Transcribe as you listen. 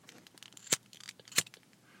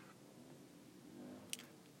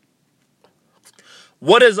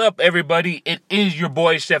What is up, everybody? It is your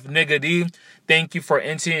boy, Chef Nigga D. Thank you for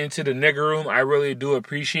entering into the nigga room. I really do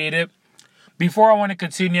appreciate it. Before I want to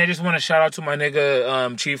continue, I just want to shout out to my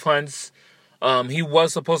nigga, Chief Hunts. He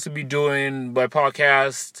was supposed to be doing my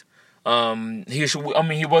podcast. He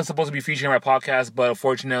was supposed to be featuring my podcast, but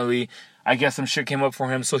unfortunately, I guess some shit came up for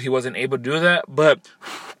him, so he wasn't able to do that. But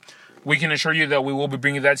we can assure you that we will be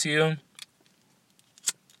bringing that to you.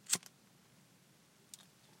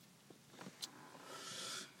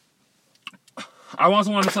 I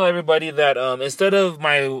also want to tell everybody that instead of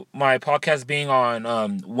my podcast being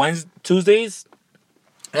on Tuesdays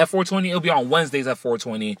at 4:20, it'll be on Wednesdays at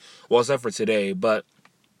 4:20. Well, except for today. But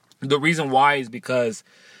the reason why is because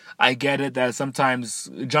I get it that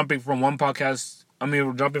sometimes jumping from one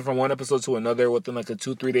episode to another within like a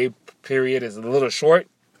 2-3 day period is a little short.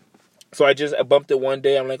 So I bumped it one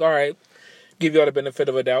day. I'm like, all right, give y'all the benefit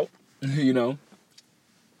of a doubt, you know.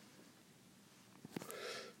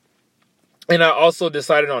 And I also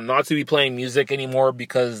decided on not to be playing music anymore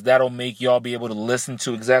because that'll make y'all be able to listen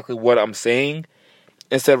to exactly what I'm saying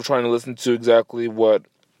instead of trying to listen to exactly what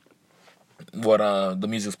the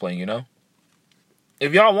music's playing, you know?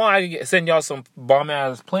 If y'all want, I can send y'all some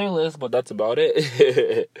bomb-ass playlists, but that's about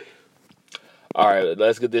it. Alright,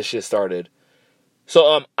 let's get this shit started.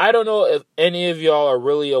 So, I don't know if any of y'all are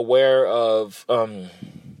really aware of,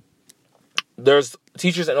 there's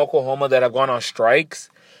teachers in Oklahoma that have gone on strikes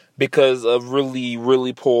because of really,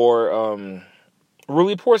 really poor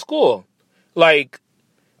school. Like,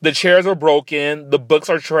 the chairs are broken, the books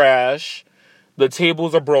are trash, the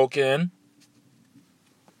tables are broken,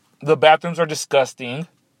 the bathrooms are disgusting.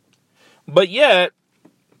 But yet,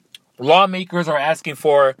 lawmakers are asking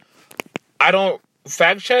for, I don't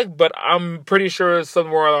fact check, but I'm pretty sure it's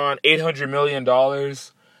somewhere around $800 million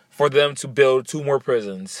for them to build 2 more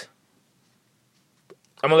prisons.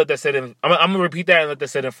 I'm going to let that sit in. I'm going to repeat that and let that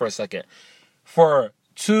sit in for a second. For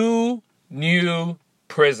 2 new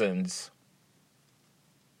prisons.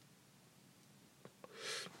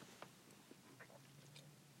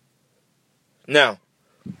 Now,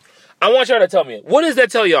 I want y'all to tell me, what does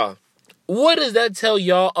that tell y'all? What does that tell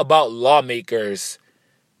y'all about lawmakers?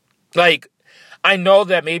 Like, I know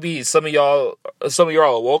that maybe some of y'all are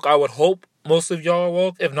awoke. I would hope most of y'all are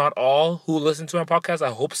woke, if not all who listen to my podcast. I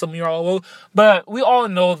hope some of y'all are woke. But we all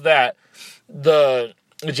know that the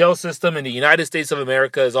jail system in the United States of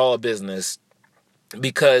America is all a business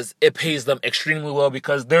because it pays them extremely well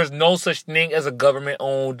because there's no such thing as a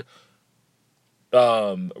government-owned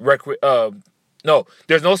there's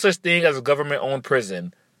no such thing as a government-owned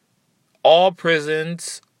prison. All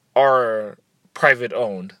prisons are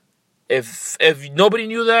private-owned. If nobody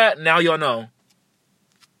knew that, now y'all know.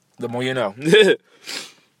 The more you know.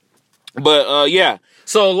 But, yeah.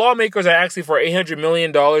 So, lawmakers are asking for $800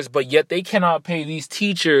 million, but yet they cannot pay these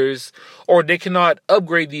teachers, or they cannot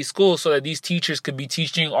upgrade these schools so that these teachers could be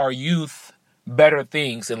teaching our youth better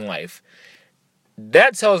things in life.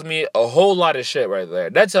 That tells me a whole lot of shit right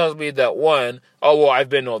there. That tells me that, 1, I've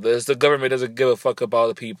been on this. The government doesn't give a fuck about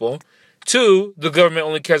the people. 2, the government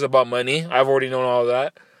only cares about money. I've already known all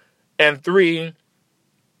that. And 3,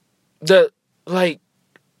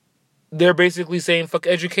 they're basically saying fuck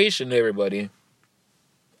education to everybody.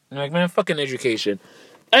 I'm like, man, fucking education.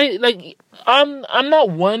 I'm not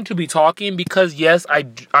one to be talking because yes, I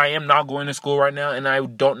am not going to school right now, and I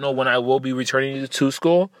don't know when I will be returning to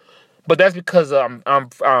school. But that's because I'm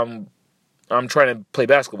trying to play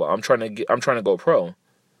basketball. I'm trying to go pro.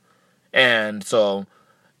 And so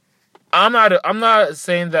I'm not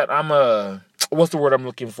saying that I'm a, what's the word I'm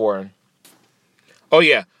looking for? Oh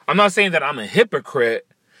yeah, I'm not saying that I'm a hypocrite.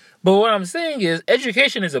 But what I'm saying is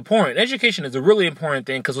education is important. Education is a really important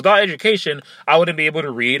thing because without education, I wouldn't be able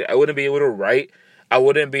to read. I wouldn't be able to write. I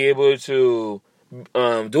wouldn't be able to do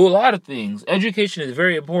a lot of things. Education is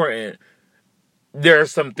very important. There are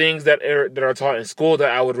some things that are taught in school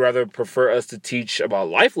that I would rather prefer us to teach about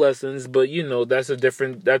life lessons. But, you know, that's a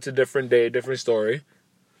different day, a different story.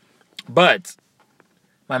 But,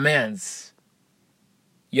 my mans,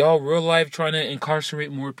 y'all real life trying to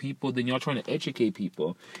incarcerate more people than y'all trying to educate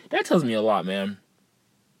people. That tells me a lot, man.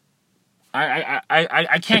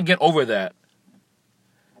 I can't get over that.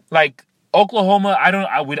 Like, Oklahoma,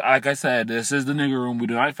 like I said, this is the nigger room. We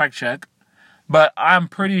do not fact check. But I'm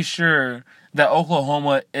pretty sure that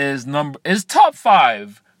Oklahoma is top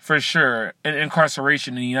 5 for sure in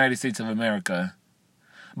incarceration in the United States of America.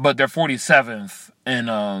 But they're 47th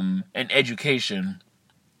in education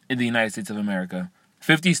in the United States of America.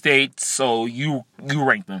 50 states, so you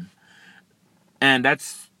rank them, and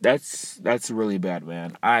that's really bad,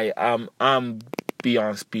 man. I'm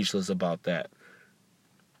beyond speechless about that.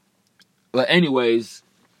 But anyways,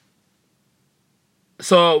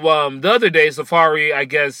 so the other day, Safari, I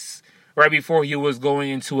guess, right before he was going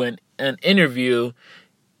into an interview,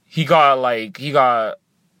 he got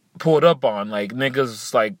pulled up on. Like,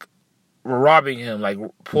 niggas, like, were robbing him. Like,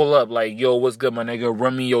 pull up. Like, yo, what's good, my nigga?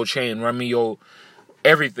 Run me your chain. Run me your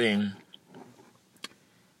everything.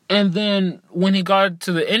 And then, when he got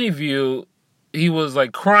to the interview, he was,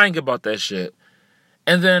 like, crying about that shit.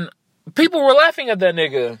 And then, people were laughing at that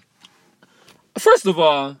nigga. First of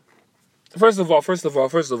all,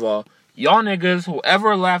 y'all niggas,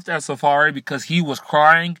 whoever laughed at Safari because he was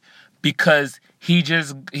crying because he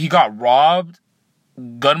got robbed,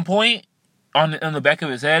 gunpoint, on the back of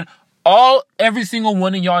his head, every single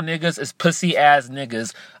one of y'all niggas is pussy ass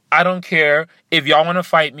niggas. I don't care. If y'all want to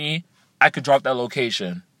fight me, I could drop that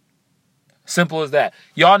location. Simple as that.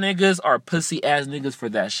 Y'all niggas are pussy ass niggas for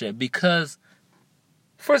that shit because,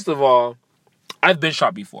 first of all, I've been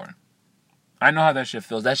shot before. I know how that shit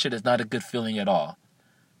feels. That shit is not a good feeling at all.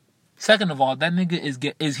 Second of all, that nigga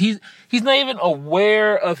he's not even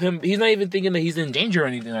aware of him. He's not even thinking that he's in danger or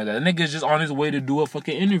anything like that. The nigga is just on his way to do a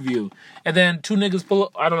fucking interview. And then two niggas pull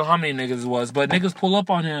up. I don't know how many niggas it was, but niggas pull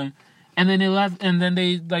up on him. And then they laugh. And then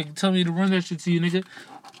they like tell me to run that shit to you, nigga.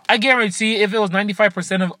 I guarantee if it was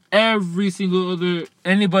 95% of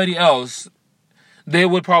anybody else, they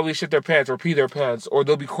would probably shit their pants or pee their pants. Or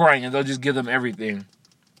they'll be crying and they'll just give them everything.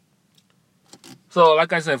 So,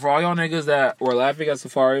 like I said, for all y'all niggas that were laughing at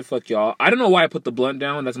Safari, fuck y'all. I don't know why I put the blunt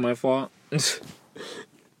down. That's my fault.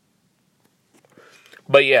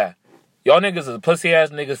 But yeah, y'all niggas is pussy-ass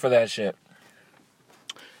niggas for that shit.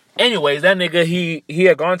 Anyways, that nigga, he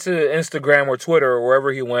had gone to Instagram or Twitter or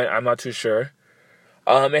wherever he went. I'm not too sure.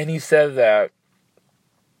 And he said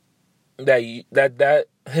that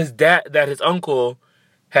his uncle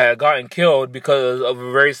had gotten killed because of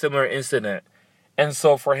a very similar incident. And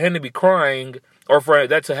so for him to be crying, or for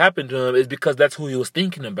that to happen to him, is because that's who he was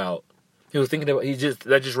thinking about. He was thinking about,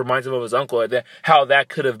 that just reminds him of his uncle, how that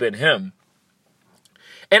could have been him.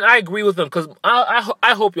 And I agree with him, because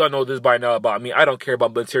I hope y'all know this by now about me. I don't care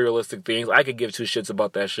about materialistic things. I could give two shits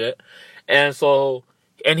about that shit. And so,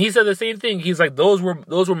 and he said the same thing. He's like, those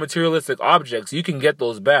were materialistic objects. You can get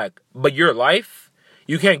those back. But your life,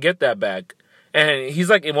 you can't get that back. And he's,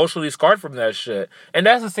 like, emotionally scarred from that shit. And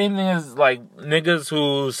that's the same thing as, like, niggas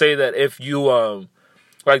who say that if you,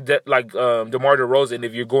 DeMar DeRozan,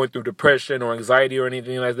 if you're going through depression or anxiety or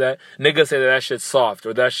anything like that, niggas say that shit's soft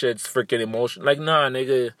or that shit's freaking emotional. Like, nah,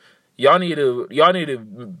 nigga, y'all need to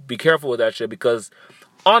be careful with that shit because,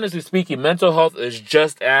 honestly speaking, mental health is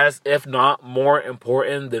just as, if not more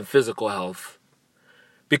important than physical health.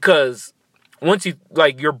 Because once you,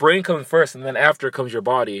 like, your brain comes first and then after comes your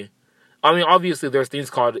body. I mean, obviously, there's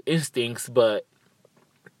things called instincts, but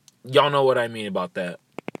y'all know what I mean about that.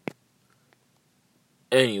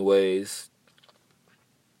 Anyways.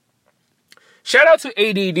 Shout out to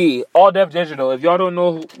ADD, All Deaf Digital. If y'all don't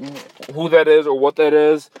know who that is or what that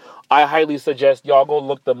is, I highly suggest y'all go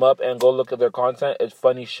look them up and go look at their content. It's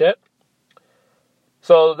funny shit.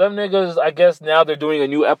 So, them niggas, I guess now they're doing a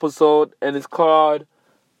new episode, and it's called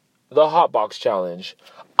The Hotbox Challenge.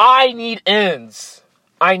 I need ends.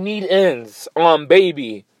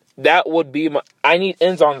 Baby. That would be I need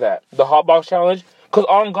ends on that. The Hotbox Challenge. Because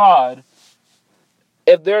on God,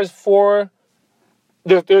 if there's four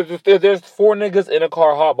niggas in a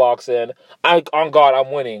car hotboxing, on God,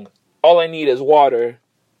 I'm winning. All I need is water.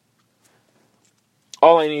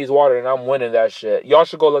 And I'm winning that shit. Y'all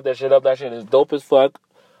should go look that shit up. That shit is dope as fuck.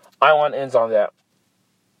 I want ends on that.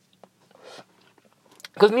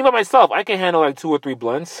 Because me by myself, I can handle like 2 or 3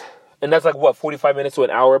 blunts. And that's like, 45 minutes to an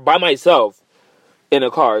hour by myself in a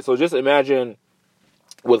car. So just imagine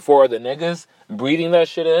with 4 other niggas breathing that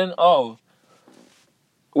shit in. Oh,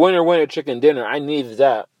 winner, chicken dinner. I need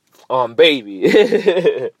that.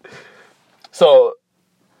 Baby. So,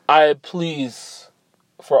 I please,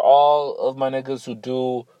 for all of my niggas who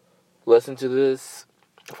do listen to this,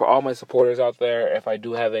 for all my supporters out there, if I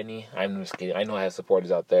do have any, I'm just kidding. I know I have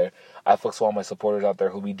supporters out there. I fucks with all my supporters out there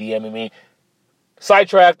who be DMing me.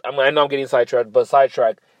 Sidetracked. I know I'm getting sidetracked, but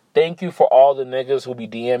sidetracked. Thank you for all the niggas who be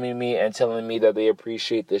DMing me and telling me that they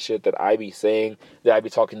appreciate the shit that I be saying, that I be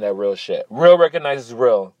talking that real shit. Real recognizes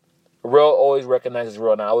real. Real always recognizes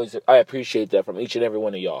real, and I appreciate that from each and every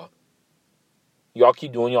one of y'all. Y'all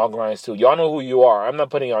keep doing y'all grinds too. Y'all know who you are. I'm not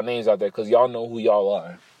putting y'all names out there because y'all know who y'all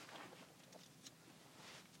are.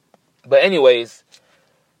 But anyways,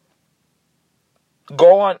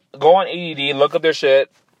 go on ADD, look up their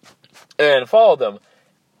shit, and follow them.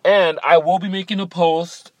 And I will be making a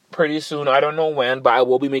post pretty soon. I don't know when, but I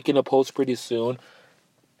will be making a post pretty soon.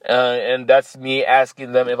 And that's me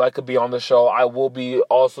asking them if I could be on the show. I will be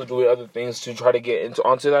also doing other things to try to get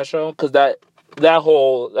onto that show, because that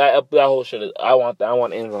whole shit is, I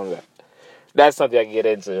want in on that. That's something I can get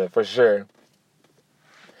into for sure.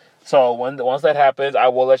 So once that happens, I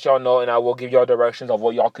will let y'all know, and I will give y'all directions of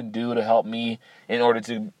what y'all can do to help me in order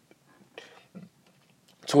to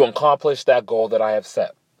accomplish that goal that I have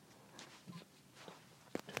set.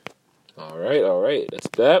 All right, that's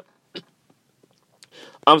that.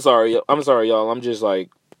 I'm sorry, y'all. I'm just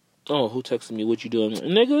like, oh, who texted me? What you doing,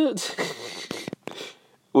 nigga?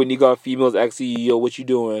 When you got females asking you, yo, what you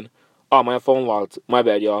doing? Oh, my phone locked. My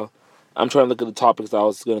bad, y'all. I'm trying to look at the topics I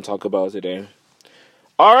was going to talk about today.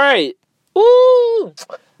 All right. Woo!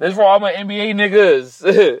 This is for all my NBA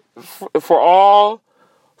niggas. for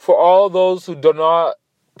all those who do not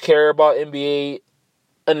care about NBA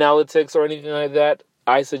analytics or anything like that,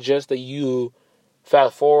 I suggest that you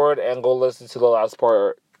fast forward and go listen to the last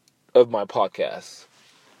part of my podcast.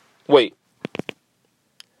 Wait.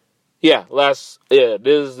 Yeah, this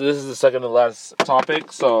is the second to last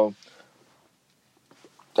topic, so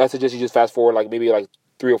I suggest you just fast forward maybe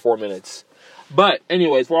 3 or 4 minutes. But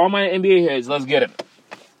anyways, for all my NBA heads, let's get it.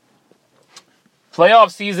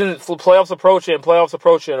 Playoffs approaching.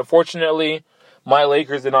 Unfortunately, my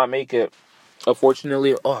Lakers did not make it. My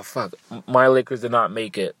Lakers did not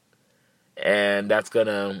make it. And that's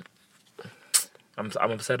gonna... I'm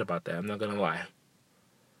upset about that. I'm not gonna lie.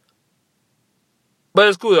 But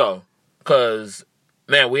it's cool though, cause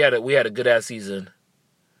man, we had a good ass season.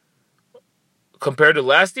 Compared to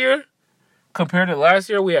last year,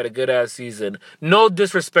 we had a good ass season. No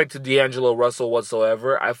disrespect to D'Angelo Russell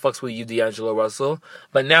whatsoever. I fucks with you, D'Angelo Russell.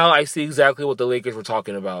 But now I see exactly what the Lakers were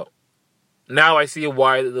talking about. Now I see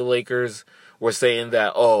why the Lakers were saying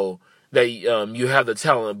that, you have the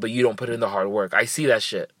talent, but you don't put in the hard work. I see that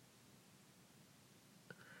shit.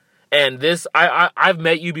 And this, I've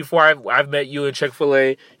met you before. I've met you in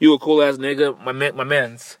Chick-fil-A. You a cool ass nigga, my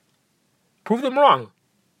mans. Prove them wrong.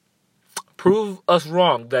 Prove us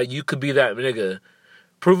wrong that you could be that nigga.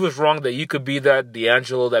 Prove us wrong that you could be that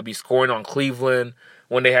D'Angelo that be scoring on Cleveland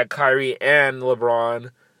when they had Kyrie and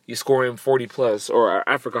LeBron. You scoring 40 plus, or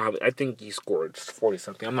I forgot. I think he scored 40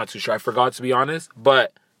 something. I'm not too sure. I forgot, to be honest.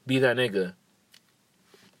 But be that nigga.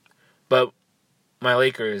 But my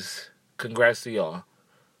Lakers, congrats to y'all.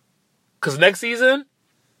 Cause next season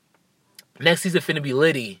finna be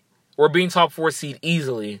litty. We're being top 4 seed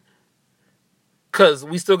easily. Cause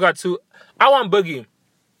we still got 2. I want Boogie.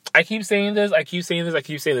 I keep saying this.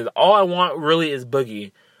 All I want really is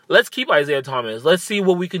Boogie. Let's keep Isaiah Thomas. Let's see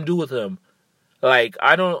what we can do with him.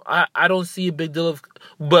 I don't see a big deal of,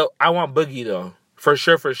 but I want Boogie though. For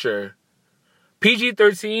sure.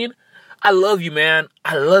 PG-13, I love you, man.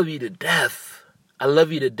 I love you to death.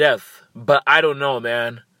 But I don't know,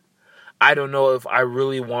 man. I don't know if I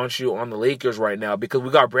really want you on the Lakers right now, because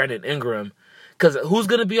we got Brandon Ingram. Because who's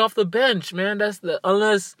going to be off the bench, man?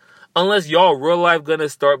 Unless y'all real life going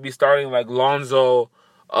to be starting like Lonzo,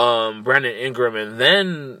 Brandon Ingram, and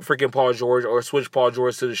then freaking Paul George, or switch Paul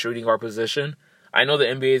George to the shooting guard position. I know the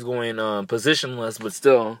NBA is going positionless, but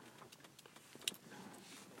still.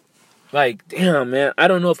 Damn, man. I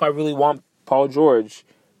don't know if I really want Paul George.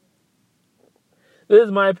 This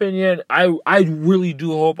is my opinion. I really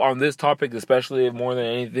do hope on this topic, especially more than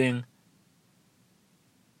anything,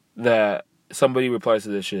 that somebody replies to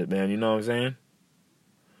this shit, man. You know what I'm saying?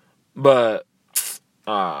 But,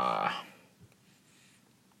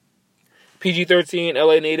 PG-13,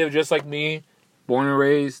 LA native, just like me, born and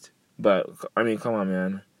raised. But, I mean, come on,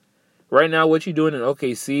 man. Right now, what you doing in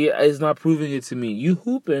OKC is not proving it to me. You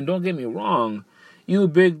hooping, don't get me wrong. You a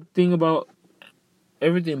big thing about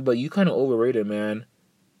everything, but you kind of overrated, man.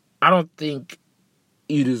 I don't think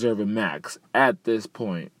you deserve a max at this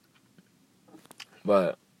point.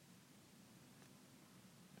 But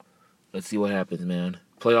let's see what happens, man.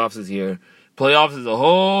 Playoffs is here. Playoffs is a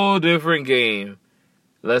whole different game.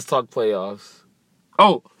 Let's talk playoffs.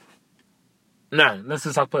 Let's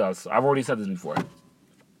just talk playoffs. I've already said this before.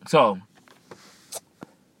 So,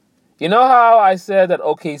 you know how I said that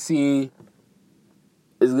OKC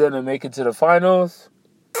is going to make it to the finals?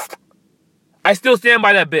 I still stand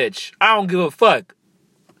by that bitch. I don't give a fuck.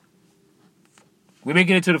 We're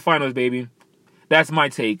making it to the finals, baby. That's my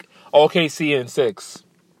take. OKC in 6.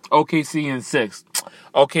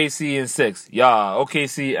 Yeah,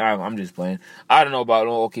 OKC. I'm just playing. I don't know about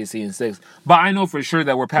OKC in 6. But I know for sure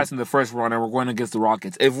that we're passing the first round and we're going against the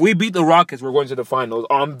Rockets. If we beat the Rockets, we're going to the finals.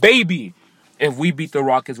 Baby. If we beat the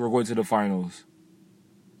Rockets, we're going to the finals.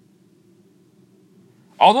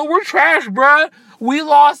 Although we're trash, bruh. We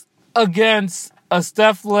lost against a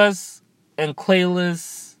Steph-less and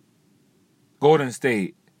Clay-less Golden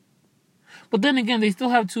State. But then again, they still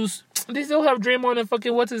have Draymond and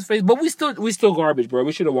fucking what's his face. But we still garbage, bro.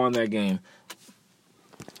 We should have won that game.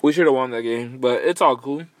 But it's all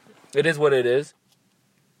cool. It is what it is.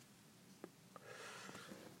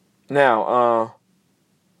 Now,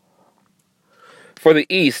 for the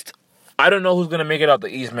East, I don't know who's gonna make it out the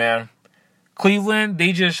East, man. Cleveland,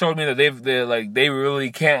 they just showed me that they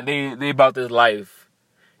really can't. They about this life.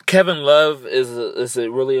 Kevin Love is a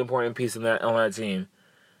really important piece on that team,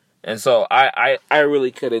 and so I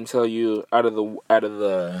really couldn't tell you out of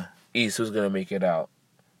the East who's gonna make it out.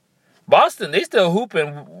 Boston, they still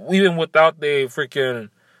hooping even without their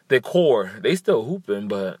core. They still hooping,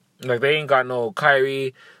 but like they ain't got no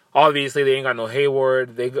Kyrie. Obviously, they ain't got no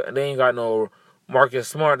Hayward. They ain't got no Marcus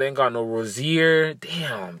Smart. They ain't got no Rozier.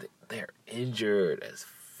 Damn, they're injured as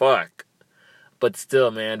fuck. But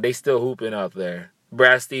still, man, they still hooping out there.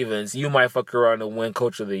 Brad Stevens, you might fuck around and win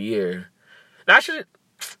Coach of the Year. Now, I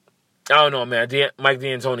don't know, man. Mike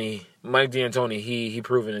D'Antoni, he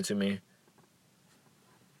proven it to me.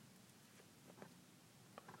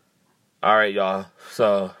 All right, y'all.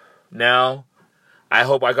 So now, I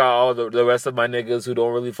hope I got all the rest of my niggas who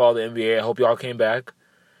don't really follow the NBA. I hope y'all came back.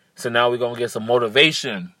 So now we're gonna get some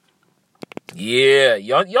motivation. Yeah,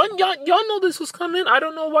 y'all know this was coming. I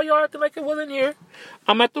don't know why y'all acting like it wasn't here.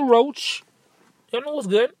 I'm at the Roach. Y'all know what's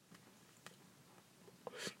good.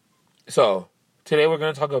 So today we're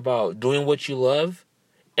gonna talk about doing what you love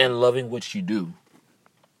and loving what you do.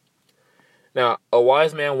 Now, a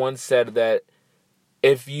wise man once said that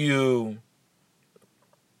if you're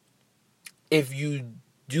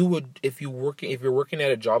working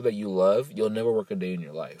at a job that you love, you'll never work a day in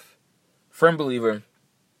your life. Firm believer.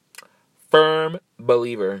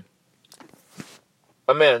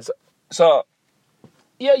 Man, so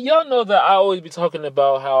yeah, y'all know that I always be talking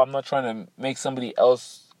about how I'm not trying to make somebody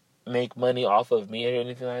else make money off of me or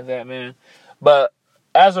anything like that, man. But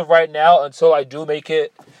as of right now, until I do make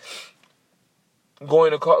it,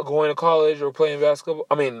 going to college or playing basketball,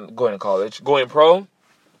 going pro,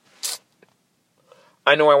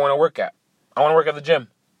 I know where I want to work at. I want to work at the gym.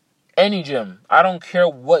 Any gym. I don't care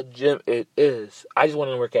what gym it is. I just want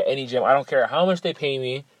to work at any gym. I don't care how much they pay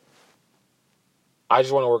me. I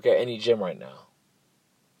just want to work at any gym right now.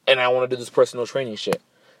 And I want to do this personal training shit.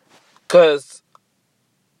 Because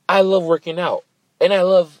I love working out. And I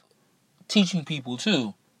love teaching people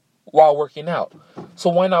too while working out. So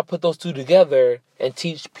why not put those two together and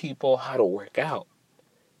teach people how to work out?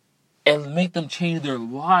 And make them change their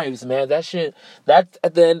lives, man. That's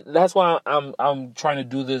why I'm trying to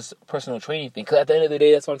do this personal training thing. Because at the end of the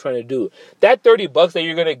day, that's what I'm trying to do. That $30 that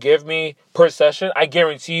you're gonna give me per session, I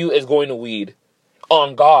guarantee you, is going to weed.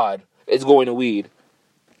 On God, it's going to weed.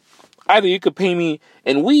 Either you could pay me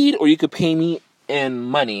in weed or you could pay me in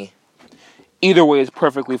money. Either way is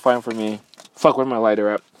perfectly fine for me. Fuck, where's my lighter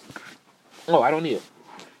at? Oh, I don't need it.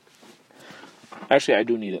 Actually, I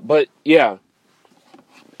do need it. But yeah.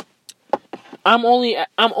 I'm only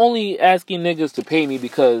asking niggas to pay me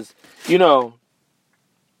because, you know,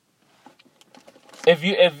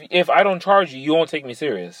 if I don't charge you, you won't take me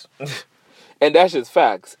serious. And that's just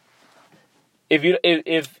facts. If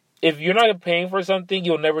you're not paying for something,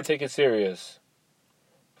 you'll never take it serious.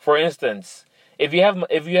 For instance, if you have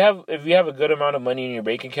a good amount of money in your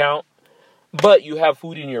bank account, but you have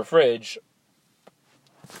food in your fridge,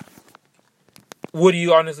 what are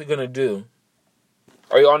you honestly gonna do?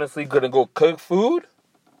 Are you honestly going to go cook food?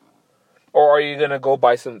 Or are you going to go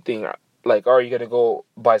buy something, are you going to go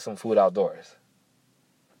buy some food outdoors?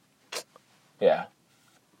 Yeah.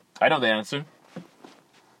 I know the answer.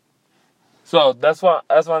 So, that's what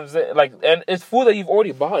I'm saying. And it's food that you've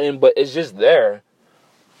already bought in, but it's just there.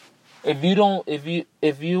 If you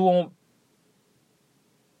want,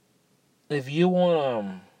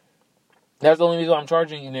 that's the only reason I'm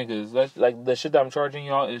charging you niggas. That's, the shit that I'm charging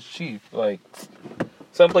y'all is cheap.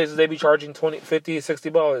 Some places they be charging $20, $50,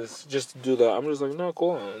 $60 just to do that. I'm just like, no,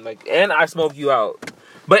 cool. And I smoke you out.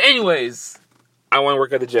 But anyways, I want to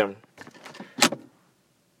work at the gym.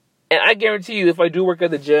 And I guarantee you, if I do work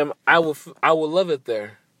at the gym, I will love it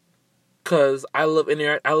there. Cause I love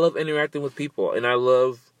interacting with people, and I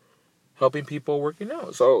love helping people working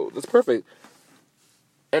out. So that's perfect.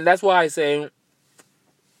 And that's why I say,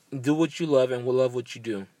 do what you love and will love what you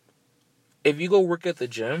do. If you go work at the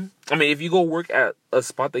gym, if you go work at a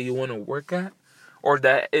spot that you want to work at, or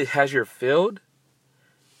that it has your field,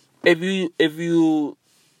 if you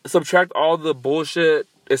subtract all the bullshit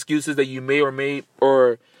excuses that you may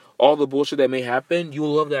or all the bullshit that may happen, you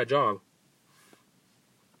will love that job.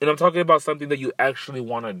 And I'm talking about something that you actually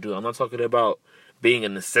want to do. I'm not talking about being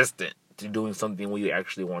an assistant to doing something what you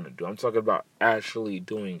actually want to do. I'm talking about actually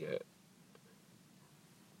doing it.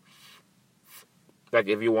 Like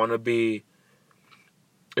if you want to be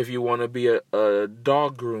a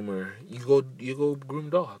dog groomer, you go groom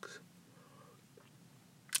dogs.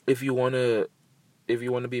 If you want to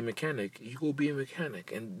be a mechanic, you go be a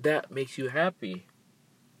mechanic, and that makes you happy.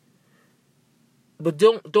 But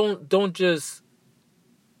don't just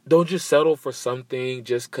settle for something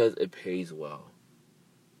just cuz it pays well.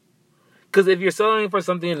 Cuz if you're settling for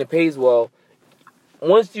something and it pays well,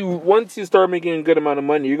 once you start making a good amount of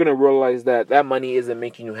money, you're going to realize that money isn't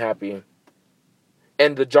making you happy.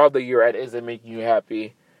 And the job that you're at isn't making you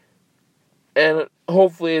happy. And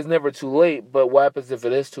hopefully it's never too late, but what happens if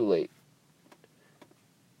it is too late?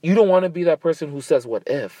 You don't want to be that person who says, what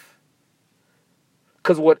if?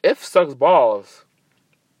 Because what if sucks balls.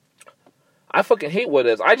 I fucking hate what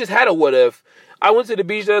ifs. I just had a what if. I went to the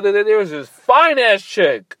beach the other day. There was this fine-ass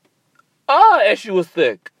chick. And she was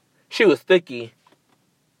thick. She was thicky.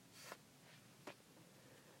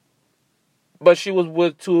 But she was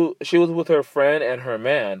with her friend and her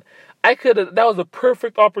man. That was a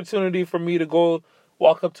perfect opportunity for me to go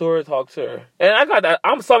walk up to her and talk to her. And I got that.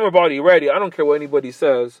 I'm summer body ready. I don't care what anybody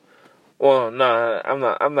says. Well, nah, I'm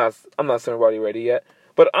not summer body ready yet.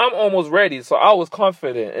 But I'm almost ready, so I was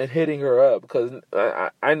confident in hitting her up because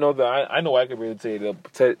I know I could bring it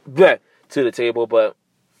to the table, but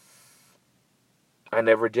I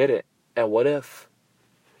never did it. And what if?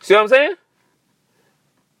 See what I'm saying?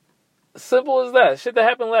 Simple as that. Shit that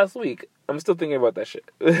happened last week. I'm still thinking about that shit.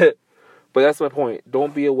 But that's my point.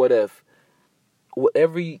 Don't be a what if.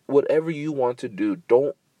 Whatever you want to do,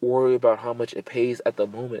 don't worry about how much it pays at the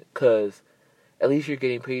moment, because at least you're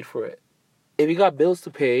getting paid for it. If you got bills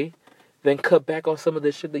to pay, then cut back on some of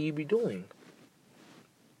the shit that you be doing.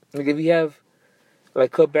 Like if you have,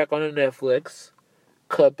 cut back on the Netflix,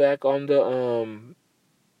 cut back on the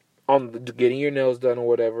getting your nails done or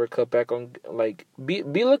whatever. Cut back on be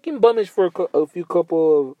looking bummish for a few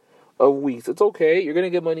couple of weeks. It's okay. You're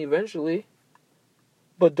gonna get money eventually,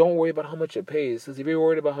 but don't worry about how much it pays. Because if you're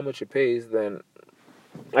worried about how much it pays, then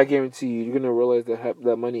I guarantee you're gonna realize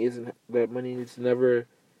that money is never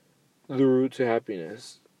the route to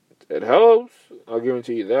happiness. It helps. I'll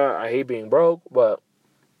guarantee you that. I hate being broke, but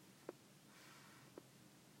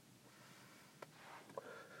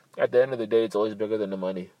at the end of the day, it's always bigger than the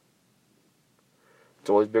money. It's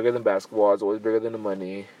always bigger than basketball. It's always bigger than the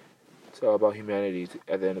money. It's all about humanity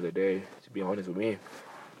at the end of the day, to be honest with me.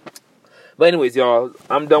 But anyways, y'all,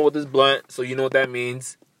 I'm done with this blunt, so you know what that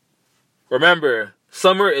means. Remember,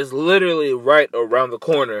 summer is literally right around the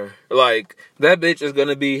corner. That bitch is going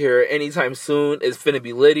to be here anytime soon. It's finna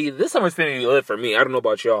be litty. This summer's finna be lit for me. I don't know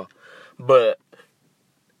about y'all. But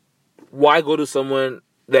why go to someone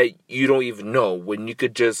that you don't even know when you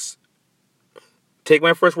could just take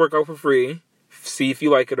my first workout for free, see if you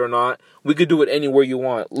like it or not. We could do it anywhere you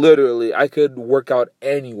want. Literally, I could work out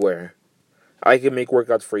anywhere. I can make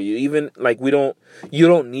workouts for you. Even, you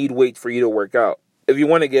don't need weights for you to work out. If you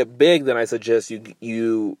want to get big, then I suggest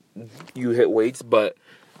you hit weights, but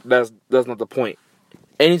that's not the point.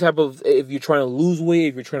 Any type of, if you're trying to lose weight,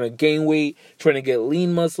 if you're trying to gain weight, trying to get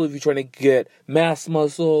lean muscle, if you're trying to get mass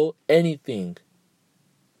muscle, anything,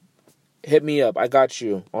 hit me up. I got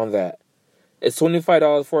you on that. It's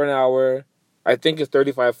 $25 for an hour. I think it's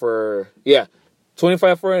 $35 for,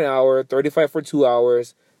 $25 for an hour, $35 for 2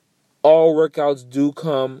 hours. All workouts do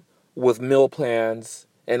come with meal plans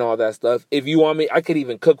and all that stuff. If you want me, I could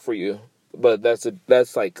even cook for you. But that's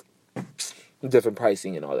different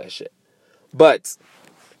pricing and all that shit. But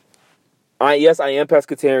yes, I am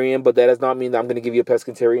pescatarian, but that does not mean that I'm going to give you a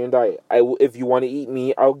pescatarian diet. If you want to eat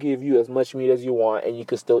meat, I'll give you as much meat as you want, and you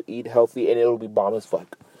can still eat healthy, and it'll be bomb as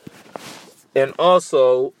fuck. And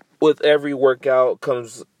also, with every workout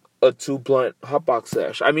comes a 2-blunt hotbox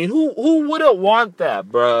sesh. I mean, who wouldn't want that,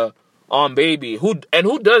 bruh? Baby. Who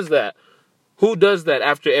does that? Who does that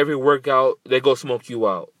after every workout, they go smoke you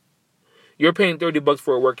out? You're paying $30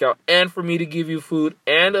 for a workout and for me to give you food.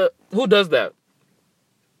 And who does that?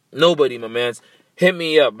 Nobody, my mans. Hit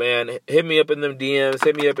me up, man. Hit me up in them DMs.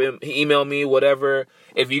 Hit me up and email me, whatever.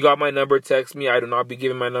 If you got my number, text me. I do not be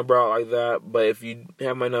giving my number out like that. But if you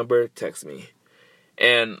have my number, text me.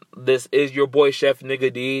 And this is your boy, Chef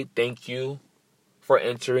Nigga D. Thank you for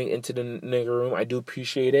entering into the nigga room. I do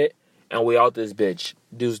appreciate it. And we out this bitch.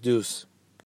 Deuce, deuce.